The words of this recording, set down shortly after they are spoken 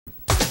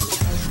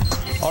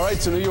All right,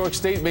 so New York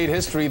State made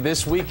history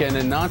this weekend,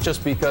 and not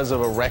just because of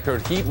a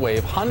record heat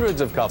wave.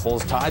 Hundreds of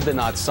couples tied the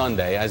knot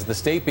Sunday as the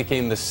state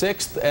became the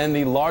 6th and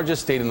the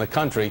largest state in the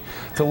country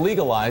to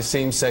legalize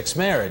same-sex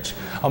marriage.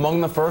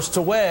 Among the first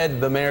to wed,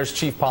 the mayor's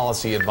chief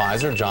policy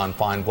advisor, John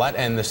Feinblatt,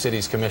 and the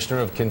city's commissioner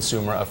of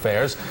consumer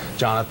affairs,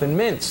 Jonathan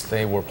Mintz.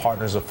 They were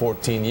partners of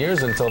 14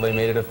 years until they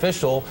made it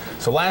official.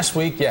 So last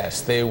week,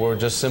 yes, they were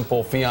just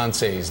simple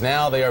fiancés.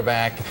 Now they are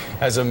back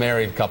as a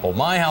married couple.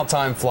 My, how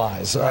time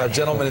flies.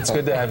 Gentlemen, it's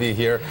good to have you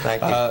here.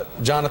 Thank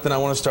you. Jonathan, I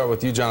want to start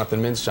with you,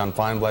 Jonathan Mintz, John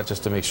Feinblatt,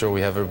 just to make sure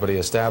we have everybody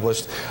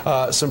established.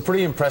 Some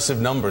pretty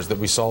impressive numbers that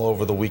we saw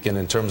over the weekend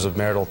in terms of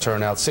marital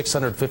turnout.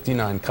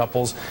 659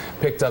 couples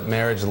picked up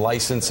marriage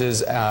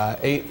licenses.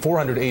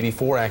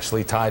 484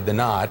 actually tied the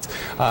knot.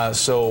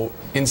 So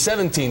in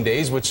 17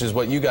 days, which is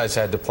what you guys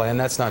had to plan,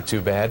 that's not too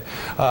bad.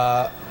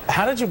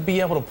 How did you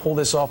be able to pull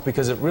this off?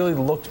 Because it really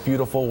looked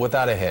beautiful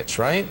without a hitch,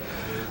 right?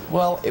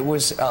 Well, it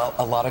was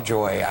a lot of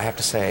joy, I have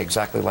to say,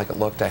 exactly like it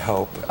looked, I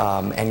hope.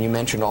 And you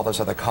mentioned all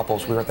those other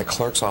couples. We were at the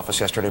clerk's office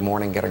yesterday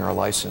morning getting our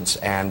license,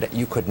 and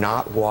you could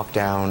not walk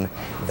down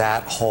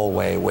that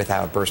hallway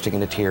without bursting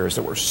into tears.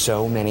 There were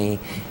so many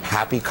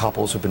happy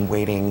couples who've been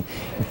waiting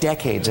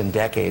decades and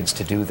decades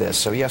to do this.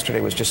 So yesterday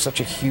was just such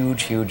a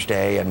huge, huge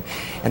day.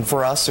 And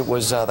for us, it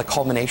was the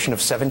culmination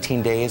of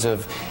 17 days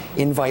of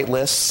invite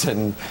lists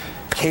and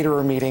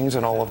caterer meetings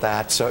and all of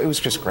that, so it was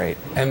just great.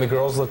 And the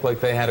girls look like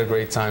they had a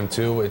great time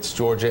too. It's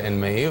Georgia and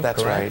Maeve.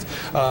 That's correct?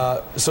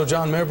 Right. So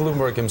John, Mayor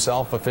Bloomberg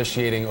himself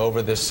officiating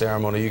over this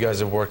ceremony. You guys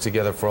have worked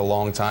together for a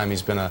long time.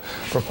 He's been a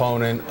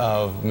proponent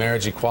of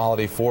marriage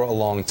equality for a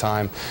long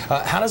time.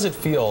 How does it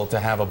feel to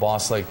have a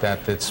boss like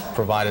that that's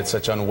provided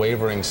such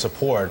unwavering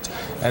support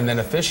and then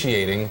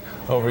officiating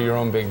over your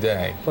own big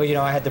day? Well, you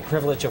know, I had the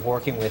privilege of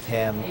working with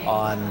him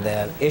on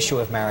the issue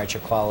of marriage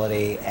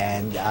equality,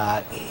 and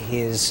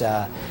his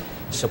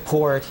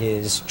support,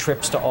 his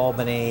trips to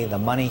Albany, the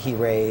money he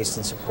raised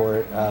in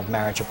support of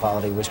marriage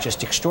equality was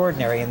just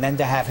extraordinary. And then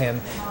to have him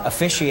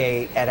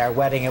officiate at our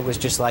wedding, it was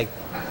just like,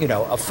 you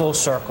know, a full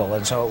circle.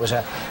 And so it was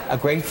a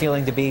great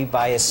feeling to be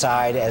by his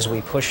side as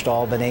we pushed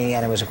Albany,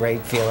 and it was a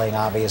great feeling,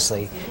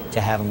 obviously, to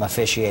have him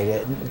officiate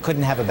it.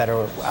 Couldn't have a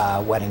better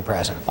wedding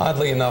present.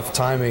 Oddly enough,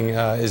 timing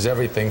is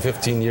everything.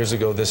 15 years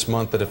ago this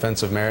month, the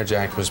Defense of Marriage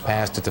Act was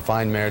passed to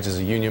define marriage as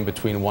a union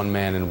between one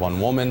man and one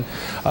woman.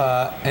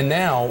 And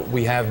now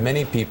we have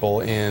many people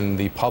in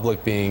the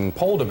public being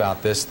polled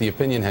about this. The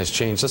opinion has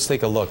changed. Let's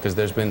take a look, because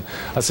there's been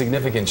a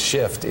significant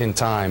shift in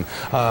time.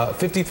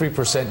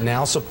 53%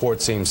 now support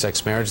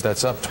same-sex marriage.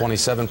 That's up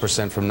 27%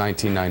 from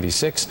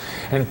 1996.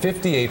 And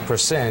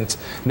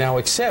 58% now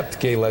accept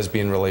gay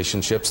lesbian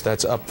relationships.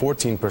 That's up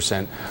 14%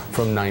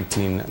 from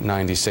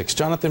 1996.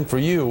 Jonathan, for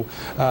you,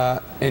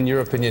 in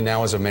your opinion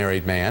now as a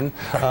married man,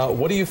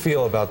 what do you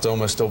feel about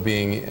DOMA still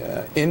being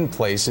in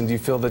place, and do you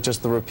feel that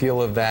just the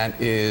repeal of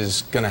that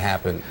is going to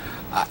happen?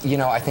 You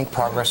know, I think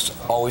progress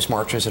always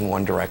marches in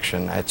one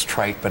direction. It's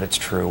trite, but it's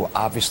true.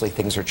 Obviously,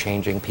 things are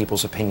changing.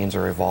 People's opinions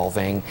are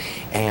evolving.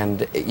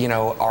 And, you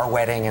know, our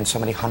wedding and so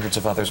many hundreds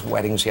of others'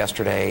 weddings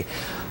yesterday,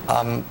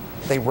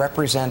 they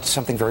represent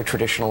something very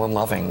traditional and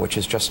loving, which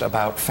is just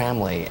about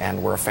family.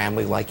 And we're a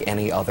family like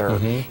any other.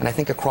 And I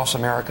think across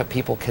America,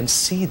 people can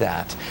see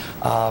that.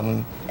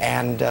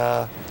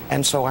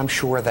 And so I'm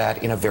sure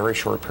that in a very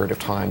short period of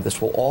time, this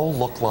will all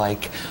look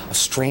like a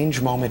strange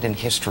moment in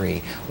history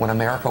when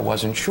America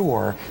wasn't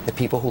sure that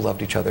people who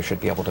loved each other should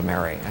be able to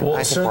marry. And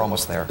I think we're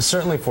almost there.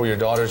 Certainly for your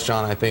daughters,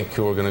 John, I think,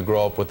 who are going to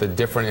grow up with a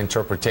different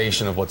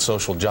interpretation of what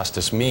social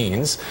justice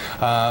means.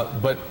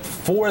 But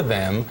for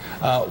them,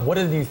 what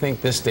did you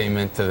think this day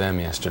meant to them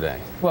yesterday?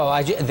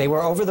 Well, they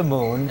were over the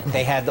moon.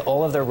 They had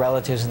all of their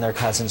relatives and their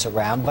cousins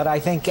around. But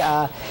I think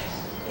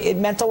it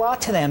meant a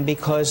lot to them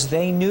because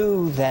they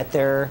knew that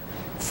their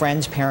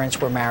friends'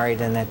 parents were married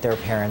and that their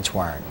parents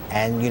weren't.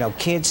 And, you know,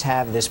 kids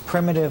have this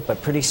primitive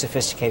but pretty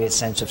sophisticated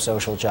sense of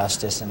social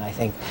justice. And I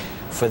think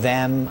for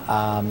them,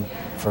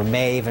 for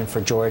Maeve and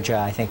for Georgia,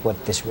 I think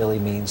what this really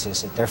means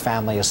is that their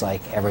family is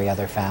like every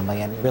other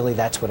family. And really,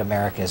 that's what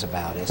America is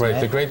about, isn't it?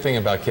 Right. The great thing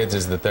about kids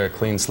is that they're a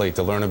clean slate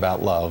to learn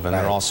about love, and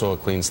they're also a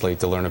clean slate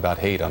to learn about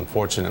hate,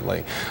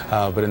 unfortunately.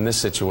 But in this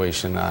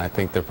situation, I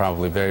think they're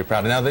probably very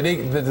proud. Now, do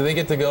they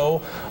get to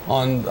go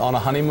on a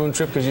honeymoon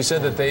trip? Because you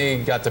said that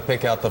they got to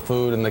pick out the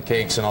food and the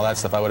cakes and all that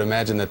stuff. I would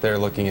imagine that they're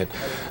looking at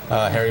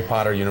Harry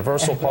Potter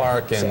Universal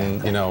Park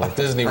and, you know,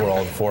 Disney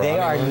World for They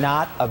are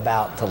not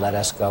about to let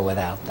us go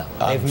without them.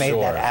 They've made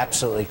that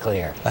absolutely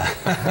clear.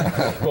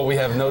 Well, we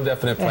have no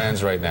definite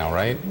plans right now,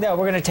 right? No,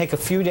 we're going to take a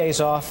few days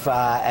off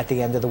at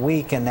the end of the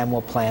week, and then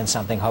we'll plan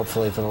something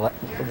hopefully for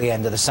the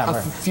end of the summer.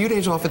 A few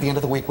days off at the end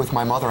of the week with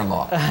my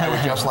mother-in-law, I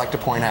would just like to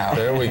point out.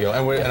 There we go.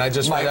 And I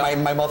just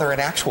my mother in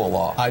actual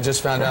law. I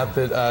just found out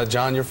that,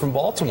 John, you're from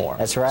Baltimore.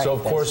 That's right. So,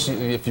 of course,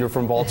 if you're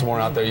from Baltimore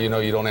out there, you know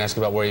you don't ask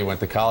about where you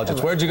went to college.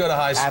 It's where'd you go to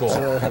high school?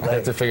 Absolutely. I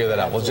have to figure that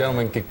out. Well,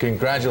 gentlemen,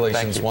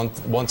 congratulations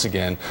once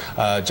again.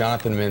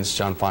 Jonathan Mintz,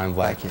 John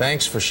Feinblatt,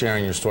 thanks for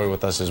sharing your story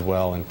with us as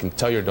well, and can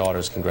tell your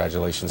daughters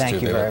congratulations too.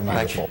 Thank you very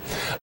much.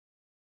 Wonderful.